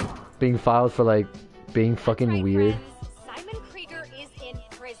being filed for like being fucking weird. Simon Krieger is in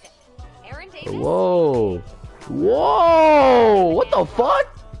prison. Aaron Davis. Whoa. Whoa! What the fuck?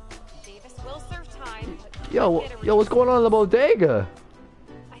 Davis will serve time. But Yo, what's going on in the bodega?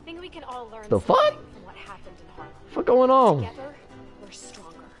 I think we can all learn The fuck? something from what happened in Harlem. What going on? Together, we're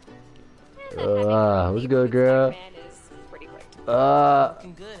stronger. And then What's good, girl? Spider-Man is pretty great.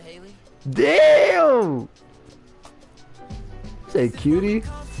 Looking good, Haley. Damn! Say cutie.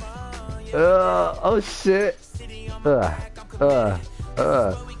 Oh shit.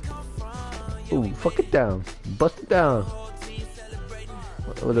 Ooh, fuck it down. Bust it down.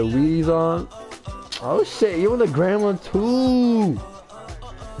 With the weeds on. Oh shit, you want the grandma too.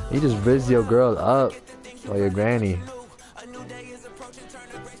 You just riz your girl up. Or your granny.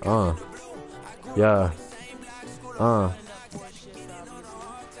 Yeah.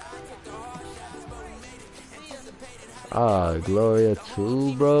 Gloria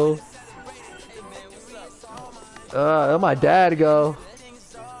too, bro. Let my dad go.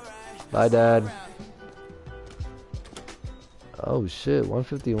 Bye, Dad. Oh shit,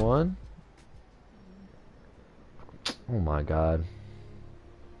 151? Oh my god.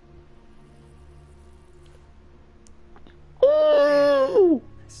 Oh!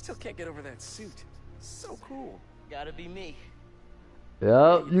 Still can't get over that suit. So cool. Gotta be me.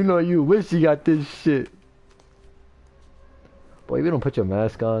 Yep, you know you wish you got this shit. Boy, if you don't put your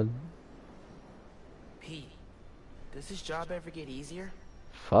mask on. Pete, does this job ever get easier?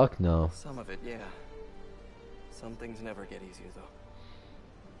 Fuck no. Some of it, yeah. Some things never get easier, though.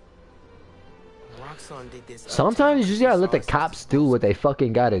 Roxxon did this. Sometimes you just gotta let the cops do what they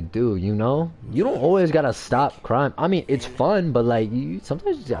fucking gotta do, you know? You don't always gotta stop crime. I mean, it's fun, but like,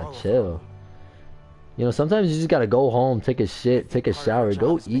 sometimes you just gotta chill. You know, sometimes you just gotta go home, take a shit, take a shower,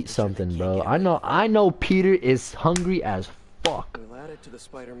 go eat something, bro. I know Peter is hungry as fuck. We'll add it to the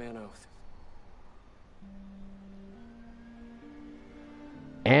Spider-Man oath.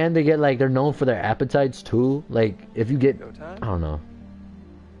 And they get like, they're known for their appetites too. Like, if you get, Go time? I don't know.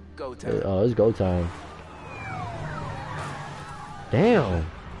 Go time. Oh, it's go time. Damn.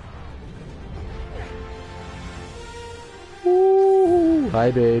 Woo. Hi,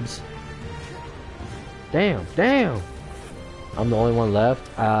 babes. Damn, damn. I'm the only one left?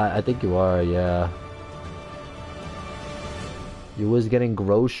 I think you are, yeah. You was getting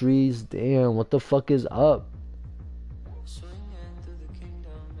groceries? Damn, what the fuck is up?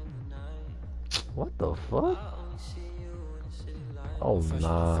 What the fuck? Oh,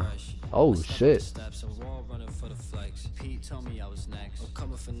 nah. Oh, shit.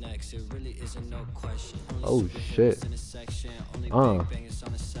 Oh, shit.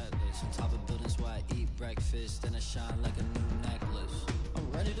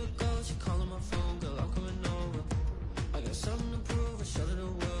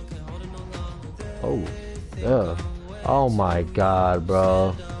 Oh, yeah. Oh my god,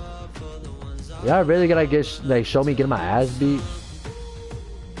 bro. Y'all really gonna get like show me getting my ass beat?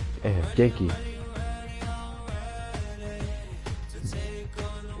 Damn, Genki.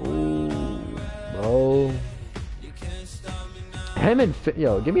 Ooh, bro. Him and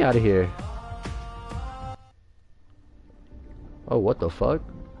yo, get me out of here. Oh, what the fuck?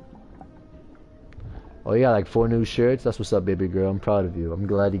 Oh, you got like 4 new shirts? That's what's up, baby girl. I'm proud of you. I'm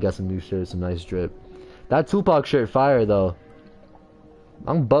glad you got some new shirts, some nice drip. That Tupac shirt fire, though.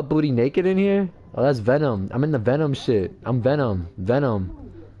 I'm butt booty naked in here? Oh, that's Venom. I'm in the Venom shit. I'm Venom. Venom.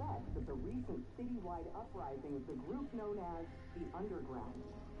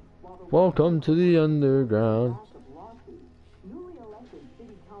 Welcome to the underground.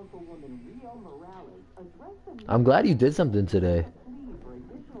 I'm glad you did something today.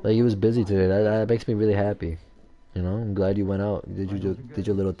 Like, you was busy today. That makes me really happy. You know, I'm glad you went out. You did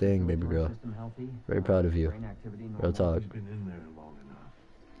your little thing, baby girl. Very proud of you. Real talk. Mr.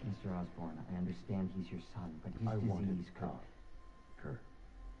 Osborn, I understand he's your son, but his disease could.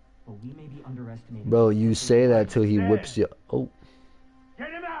 But we may be underestimating. Bro, you say that till he whips you. Oh. Get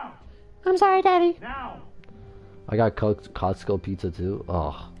him out! I'm sorry, Daddy. Now! I got Costco pizza too.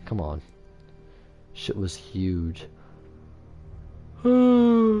 Oh, come on. Shit was huge.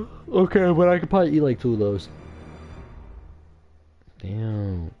 Okay, but I could probably eat like 2 of those.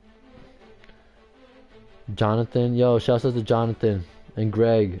 Damn. Jonathan, yo, shouts out to Jonathan and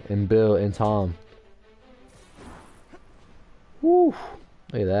Greg and Bill and Tom. Woo!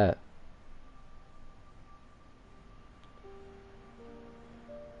 Look at that.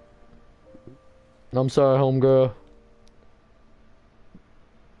 I'm sorry, homegirl.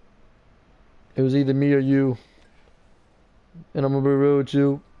 It was either me or you. And I'm gonna be real with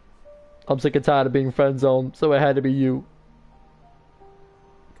you. I'm sick and tired of being friend zoned, so it had to be you.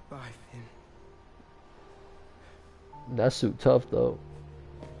 Goodbye, Finn. That suit tough though.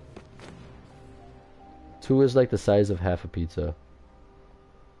 2 is like the size of half a pizza.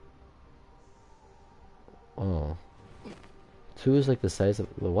 Oh. 2 is like the size of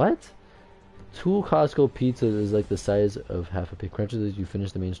what? 2 Costco pizzas is like the size of half a pizza. Congratulations, you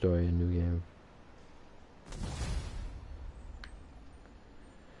finished the main story in new game.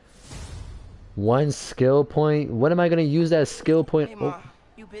 One skill point? What am I gonna use that skill point? Hey, Ma,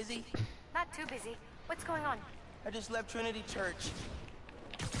 you busy? Not too busy. What's going on? I just left Trinity Church.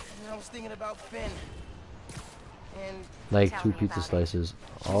 And I was thinking about Finn. And Like Tell 2 me pizza about it. slices.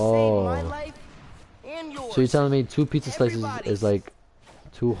 she saved my Oh. life and yours. So you're telling me 2 pizza slices Everybody's. is like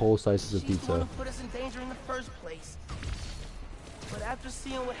 2 whole slices of She's the one pizza. who put us in danger in the first place. But after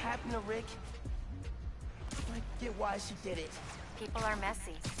seeing what happened to Rick, I get why she did it. People are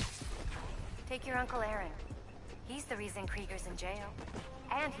messy. Take your Uncle Aaron. He's the reason Krieger's in jail.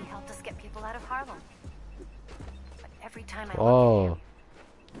 And he helped us get people out of Harlem. But every time I look Oh. at him,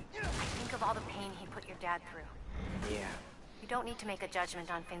 I think of all the pain he put your dad through. Yeah. You don't need to make a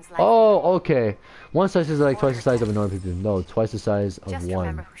judgment on Finn's life. Oh, okay. 1 slice is like twice the size of a normal pizza. No, twice the size of Just 1.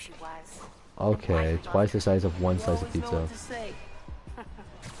 remember who she was. Okay, twice the size of 1 You slice of always know pizza. what to say.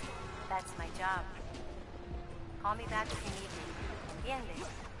 That's my job. Call me back if you need me. Bien,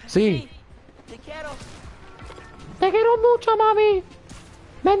 Sí. Te quiero. Te quiero mucho, mami.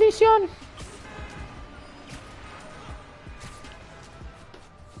 Bendición.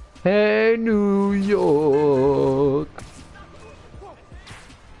 Hey, New York.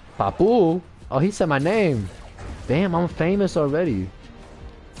 Papu. Oh, he said my name. Damn, I'm famous already.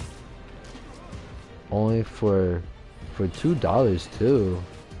 Only for $2 too.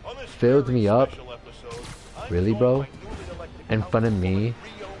 Filled me up. Really, bro? In front of me?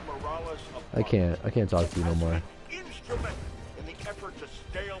 I can't talk to you no more. Instrument in the effort to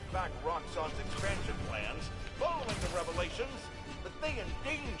scale back Roxxon's expansion plans following the revelations that they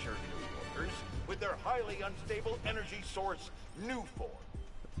endanger New Yorkers with their highly unstable energy source, Nuform.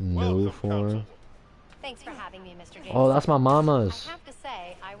 New form. Thanks for having me, Mr. James. Oh, that's my mama's. I have to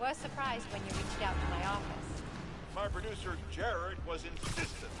say, I was surprised when you reached out to my office. My producer, Jared, was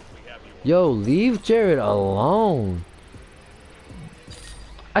insistent we have you. Yo, leave Jared alone.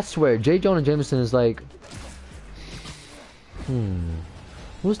 I swear, J. Jonah Jameson is like...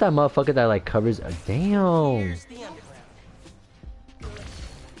 Who's that motherfucker that like covers... Damn. Here's the underground.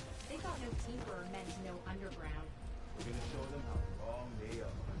 They thought no keeper meant no underground. We're gonna show them how wrong they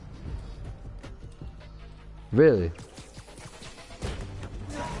are. Really?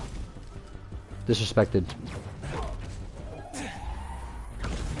 Disrespected.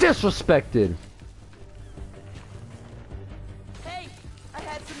 Disrespected. Hey, I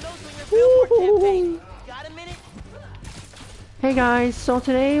had some notes on your billboard campaign. Got a minute? Hey guys, so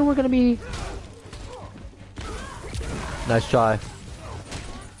today we're gonna be... Nice try.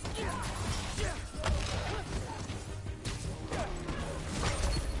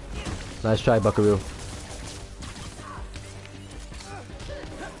 Nice try, Buckaroo.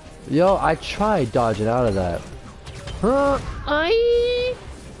 Yo, I tried dodging out of that. Huh?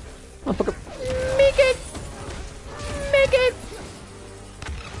 Motherfucker. Make it! Make it!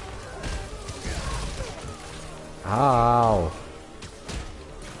 Ow.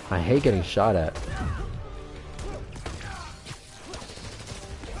 I hate getting shot at.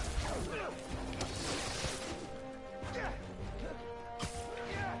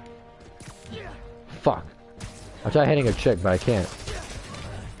 Fuck. I'll try hitting a chick, but I can't.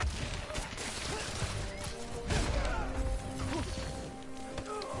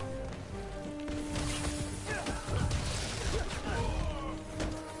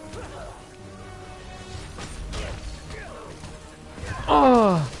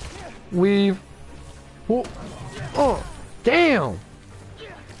 Oh! Weave. Oh! Oh! Damn!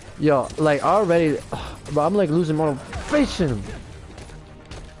 Yo, like already, bro, I'm like losing motivation.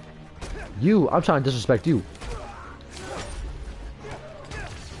 I'm trying to disrespect you.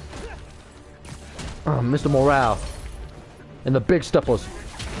 Mr. Morale. And the big steppers.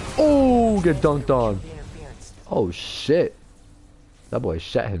 Oh, get dunked on. Oh, shit. That boy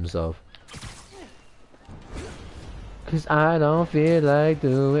shot himself. Cause I don't feel like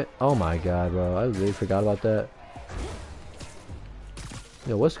doing it. Oh my god, bro. I really forgot about that.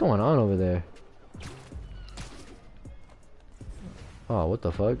 Yo, what's going on over there? Oh, what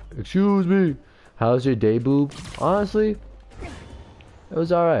the fuck? Excuse me. How's your day, boob? Honestly, it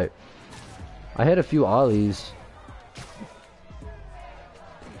was alright. I had a few ollies.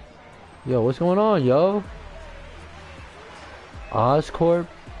 Yo, what's going on, yo? Oscorp?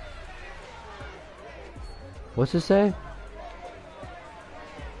 What's it say?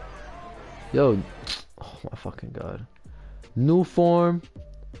 Yo, oh my fucking god. New form.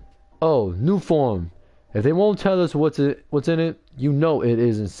 Oh, new form. If they won't tell us what's in it, you know it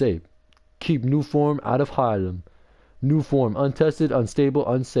isn't safe. Keep new form out of Harlem. New form, untested, unstable,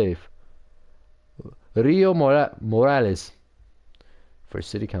 unsafe. Rio Morales for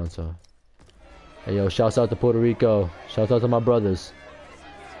city council. Hey yo, shouts out to Puerto Rico. Shouts out to my brothers.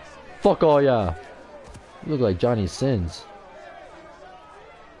 Fuck all y'all. You look like Johnny Sins.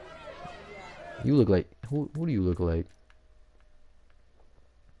 You look like... Who do you look like?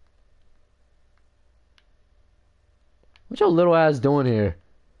 What your little ass doing here?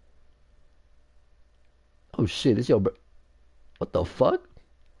 Oh shit, this yo... What the fuck?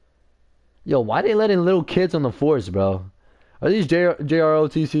 Yo, why they letting little kids on the force, bro? Are these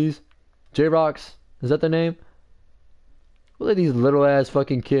JROTCs? J-Rocks? Is that their name? What are these little ass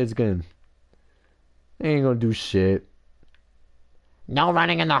fucking kids gonna... They ain't gonna do shit. No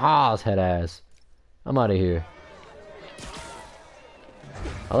running in the halls, head ass. I'm out of here.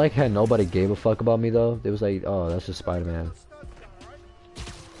 I like how nobody gave a fuck about me though. They was like, oh, that's just Spider-Man.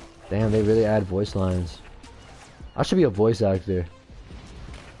 Damn, they really add voice lines. I should be a voice actor.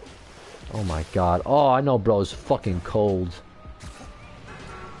 Oh my god. Oh, I know, bro. It's fucking cold.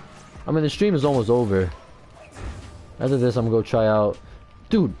 I mean, the stream is almost over. After this, I'm gonna go try out...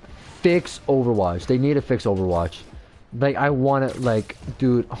 Dude, fix Overwatch. They need to fix Overwatch. Like, I want it, like...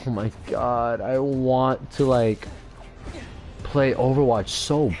 Dude, oh my god. I want to, like... play Overwatch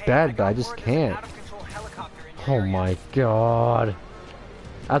so bad, but I just can't. Oh my god.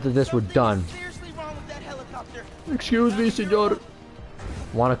 After this, we're done. Excuse me, senor.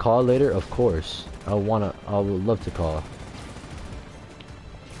 Want to call later? Of course. I would love to call.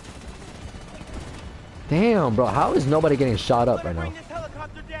 Damn, bro. How is nobody getting shot up right now?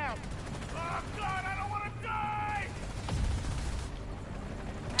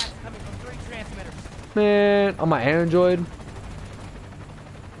 Man, on my Android.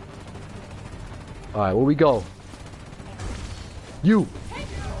 Alright, where we go? You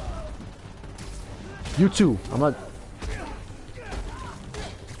too. I'm not...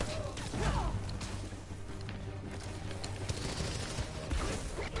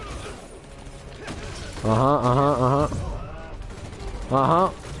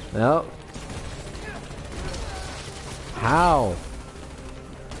 Yep. How?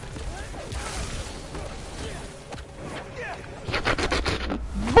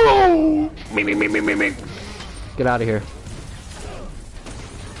 Boom! Me. Get out of here.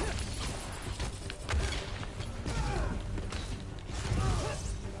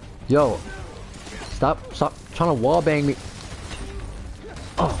 Yo. Stop trying to wallbang me.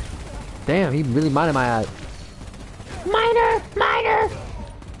 Oh. Damn, he really minded my eye. Minor!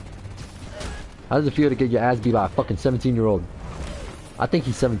 How does it feel to get your ass beat by a fucking 17-year-old? I think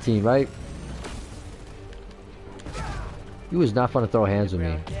he's 17, right? He was not fun to throw hands with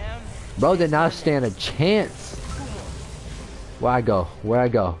me. Bro did not stand a chance. Where I go? Where I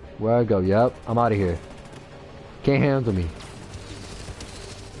go? Where I go? Yep, I'm out of here. Can't handle me.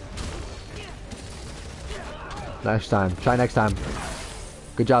 Next time. Try next time.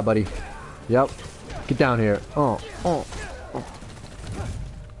 Good job, buddy. Yep. Get down here. Oh.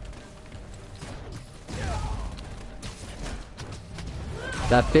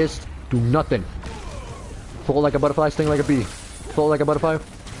 That fist, do nothing. Float like a butterfly, sting like a bee. Float like a butterfly.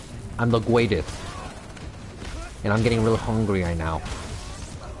 I'm the greatest. And I'm getting real hungry right now.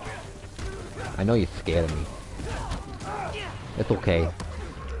 I know you're scared of me. It's okay.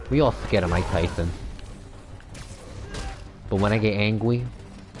 We all scared of Mike Tyson. But when I get angry,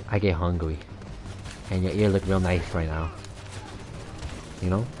 I get hungry. And your ear look real nice right now. You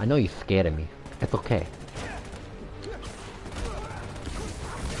know? I know you're scared of me. It's okay.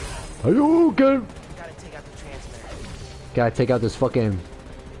 Are you okay? Gotta take out the transmitter. Gotta take out this fucking...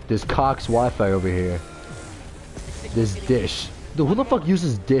 This Cox Wi-Fi over here. This dish. Dude, who the fuck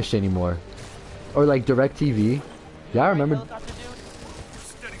uses dish anymore? Or like DirecTV? Yeah, I remember.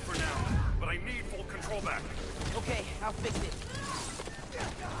 Steady for now, but I need full control back. Okay, I'll fix it.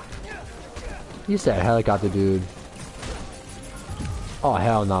 You said helicopter, dude. Oh,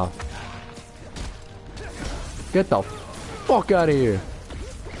 hell no. Get the fuck out of here.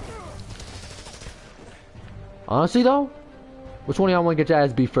 Honestly, though, which one of y'all want to get your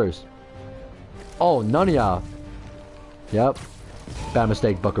ass beat first? Oh, none of y'all. Yep. Bad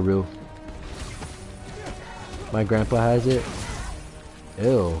mistake, buckaroo. My grandpa has it.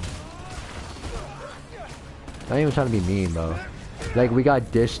 Ew. Not even trying to be mean, bro. Like, we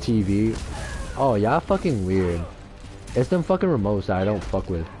got Dish TV. Oh, y'all fucking weird. It's them fucking remotes that I don't fuck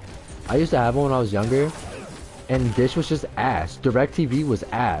with. I used to have one when I was younger, and Dish was just ass. DirecTV was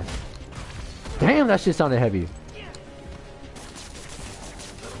ass. Damn, that shit sounded heavy.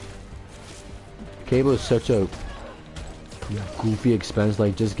 Cable is such a goofy expense.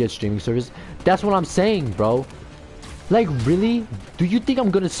 Like, just get streaming service. That's what I'm saying, bro. Like, really? Do you think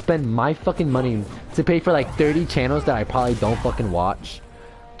I'm gonna spend my fucking money to pay for like 30 channels that I probably don't fucking watch?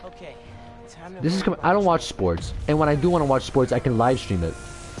 Okay. This is I don't watch sports, and when I do want to watch sports, I can live stream it.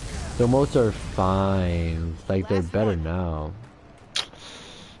 The remotes are fine. Like, they're better now.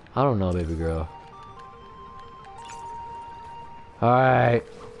 I don't know, baby girl. Alright.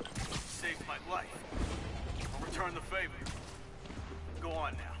 Saved my life. I'll return the favor. Go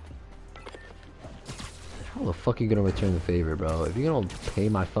on now. How the fuck are you gonna return the favor, bro? If you're gonna pay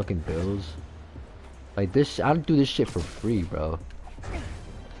my fucking bills, like this, I don't do this shit for free, bro.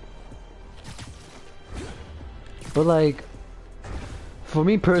 But like, for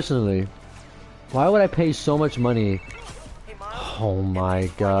me personally, why would I pay so much money? Hey, Miles, Oh my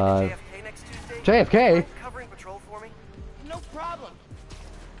MJ's flying god. into JFK next Tuesday. JFK? Mind covering patrol for me? No problem.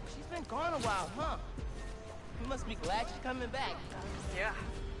 She's been gone a while, huh? You must be glad she's coming back. Yeah.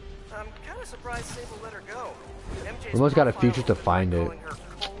 I'm kind of surprised Sable let her go. MJ's Remote's got a profile feature to was find it. calling her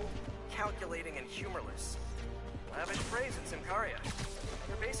cold, calculating, and humorless. Lavish praise in Simcaria.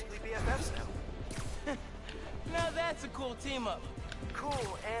 They're basically BFFs now. Now that's a cool team up.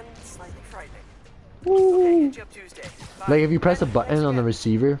 Cool and slightly frightening. Woo. Okay, hit you up Tuesday. Bye. Like, if you press a button on the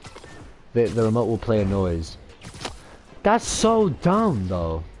receiver, the remote will play a noise. That's so dumb,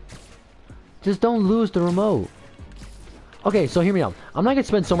 though. Just don't lose the remote. Okay, so hear me out. I'm not gonna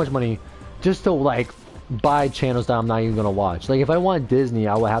spend so much money just to, like, buy channels that I'm not even gonna watch. Like, if I want Disney,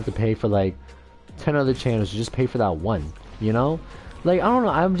 I would have to pay for, like, 10 other channels to just pay for that one, you know? Like, I don't know,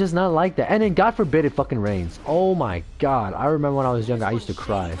 I'm just not like that. And then, God forbid, it fucking rains. Oh my god, I remember when I was younger, I used to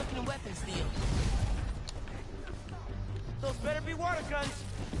cry. Those better be water guns.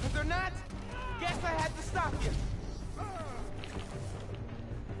 If they're not, guess I had to stop you.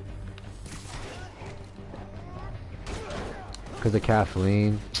 Because of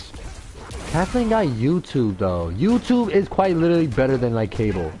Kathleen. Kathleen got YouTube, though. YouTube is quite literally better than, like,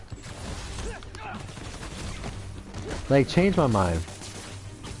 cable. Like, change my mind.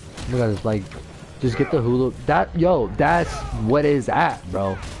 Oh my god, it's like, just get the Hulu. That, yo, that's what it's at,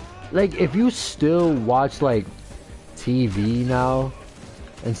 bro. Like, if you still watch, like, TV now,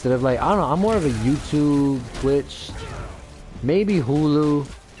 instead of, like, I don't know, I'm more of a YouTube, Twitch, maybe Hulu,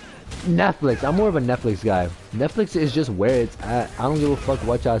 Netflix. I'm more of a Netflix guy. Netflix is just where it's at. I don't give a fuck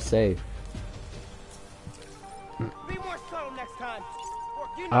what y'all say. Be more subtle next time. Or,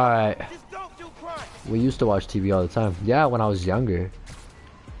 you know, Alright. just don't do crime. We used to watch TV all the time. Yeah, when I was younger.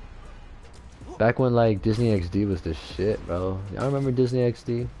 Back when, like, Disney XD was the shit, bro. Y'all remember Disney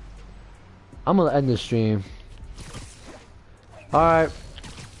XD? I'm gonna end the stream. Alright.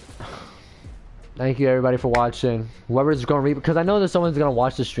 Thank you everybody for watching. Whoever's gonna read, because I know that someone's gonna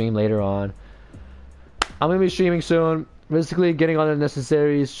watch the stream later on. I'm gonna be streaming soon. Basically, getting on the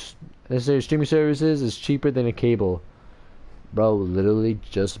necessary streaming services is cheaper than a cable. Bro, literally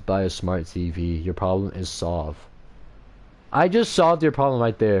just buy a smart TV. Your problem is solved. I just solved your problem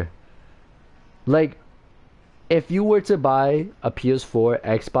right there. Like, if you were to buy a PS4,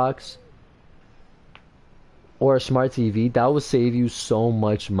 Xbox, or a smart TV, that would save you so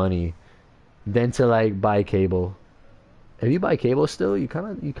much money than to like buy cable. If you buy cable still, you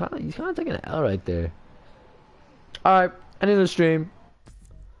kinda taking an L right there. Alright, end of the stream.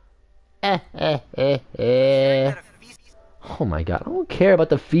 Oh my god, I don't care about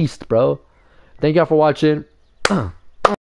the feast, bro. Thank y'all for watching.